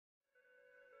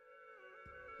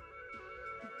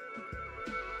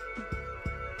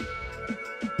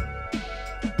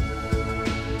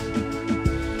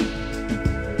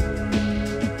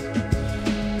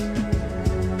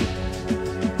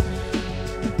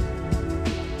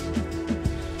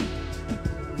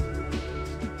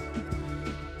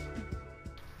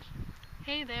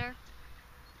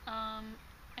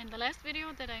last video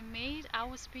that I made, I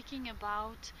was speaking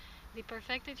about the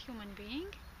perfected human being,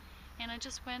 and I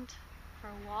just went for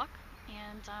a walk,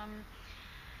 and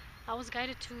I was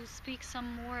guided to speak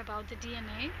some more about the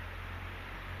DNA,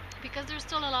 because there's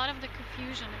still a lot of the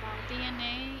confusion about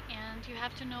DNA, and you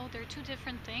have to know there are two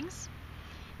different things.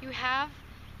 You have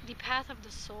the path of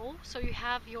the soul, so you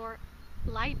have your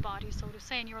light body, so to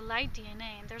say, and your light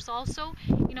DNA, and there's also,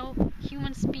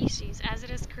 human species as it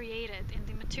is created in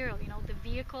the material, the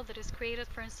vehicle that is created,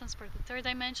 for instance, for the third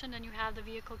dimension, and you have the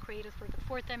vehicle created for the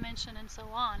fourth dimension, and so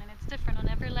on, and it's different on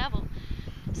every level.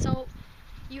 So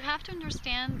you have to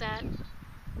understand that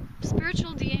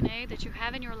spiritual DNA that you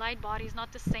have in your light body is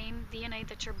not the same DNA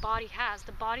that your body has.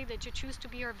 The body that you choose to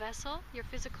be your vessel, your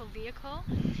physical vehicle,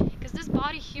 because this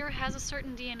body here has a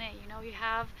certain DNA. You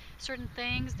have certain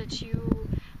things that you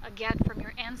get from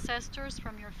your ancestors,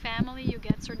 from your family. You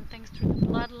get certain things through the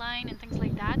bloodline and things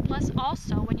like that. Plus,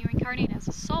 also, when you incarnate as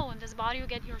a soul in this body, you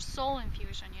get your soul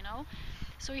infusion.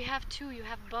 So you have two. You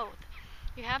have both.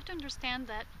 You have to understand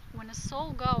that when a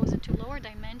soul goes into lower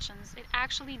dimensions, it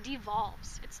actually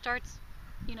devolves. It starts,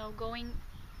 going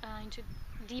into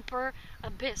deeper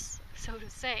abyss, so to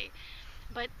say.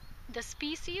 But the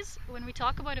species, when we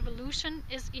talk about evolution,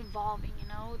 is evolving.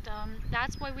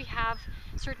 That's why we have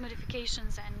certain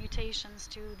modifications and mutations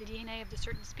to the DNA of the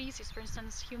certain species. For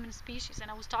instance, human species, and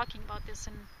I was talking about this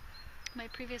in my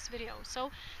previous video.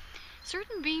 So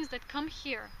certain beings that come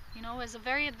here, as a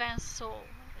very advanced soul,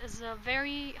 as a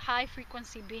very high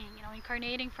frequency being,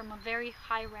 incarnating from a very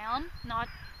high realm, not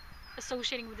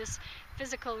associating with this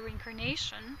physical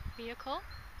reincarnation vehicle,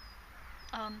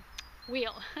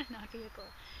 wheel, not vehicle.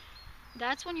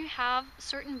 That's when you have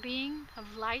certain being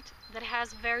of light that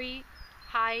has very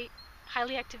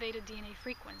highly activated DNA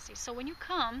frequency. So when you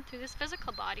come to this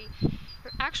physical body,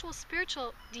 your actual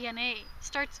spiritual DNA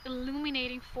starts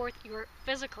illuminating forth your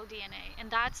physical DNA, and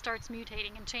that starts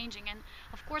mutating and changing. And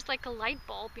of course, like a light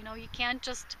bulb, you can't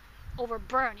just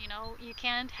overburn, you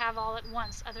can't have all at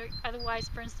once. Otherwise,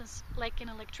 for instance, like in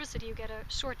electricity, you get a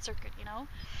short circuit,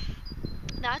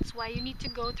 That's why you need to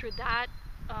go through that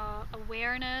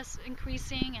awareness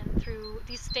increasing, and through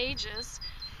these stages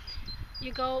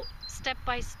you go step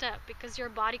by step, because your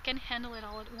body can handle it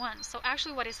all at once. So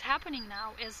actually what is happening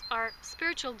now is our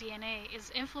spiritual DNA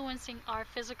is influencing our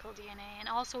physical DNA, and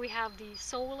also we have the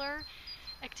solar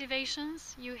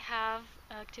activations. You have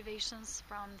activations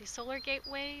from the solar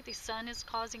gateway. The sun is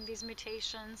causing these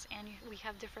mutations, and we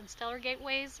have different stellar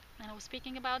gateways, and I was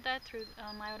speaking about that through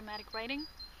my automatic writing.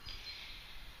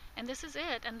 And this is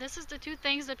it. And this is the two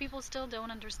things that people still don't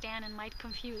understand and might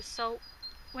confuse. So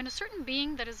when a certain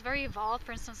being that is very evolved,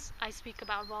 for instance, I speak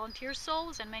about volunteer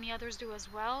souls, and many others do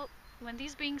as well, when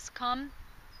these beings come,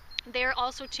 they're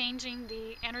also changing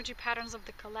the energy patterns of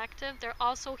the collective. They're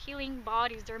also healing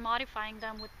bodies. They're modifying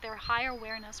them with their higher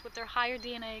awareness, with their higher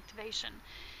DNA activation.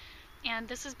 And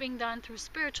this is being done through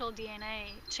spiritual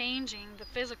DNA, changing the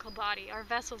physical body. Our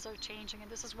vessels are changing, and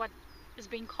this is what is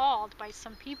being called by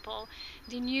some people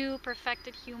the new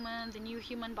perfected human, the new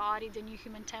human body, the new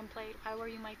human template, however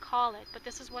you might call it. But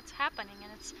this is what's happening,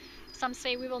 and some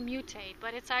say we will mutate,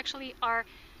 but it's actually our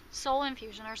soul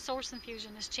infusion, our source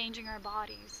infusion is changing our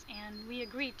bodies, and we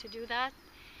agreed to do that.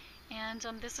 And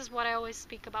this is what I always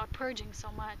speak about, purging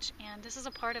so much, and this is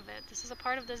a part of it. This is a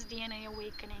part of this DNA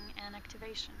awakening and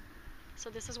activation. So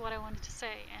this is what I wanted to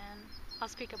say, and I'll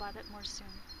speak about it more soon.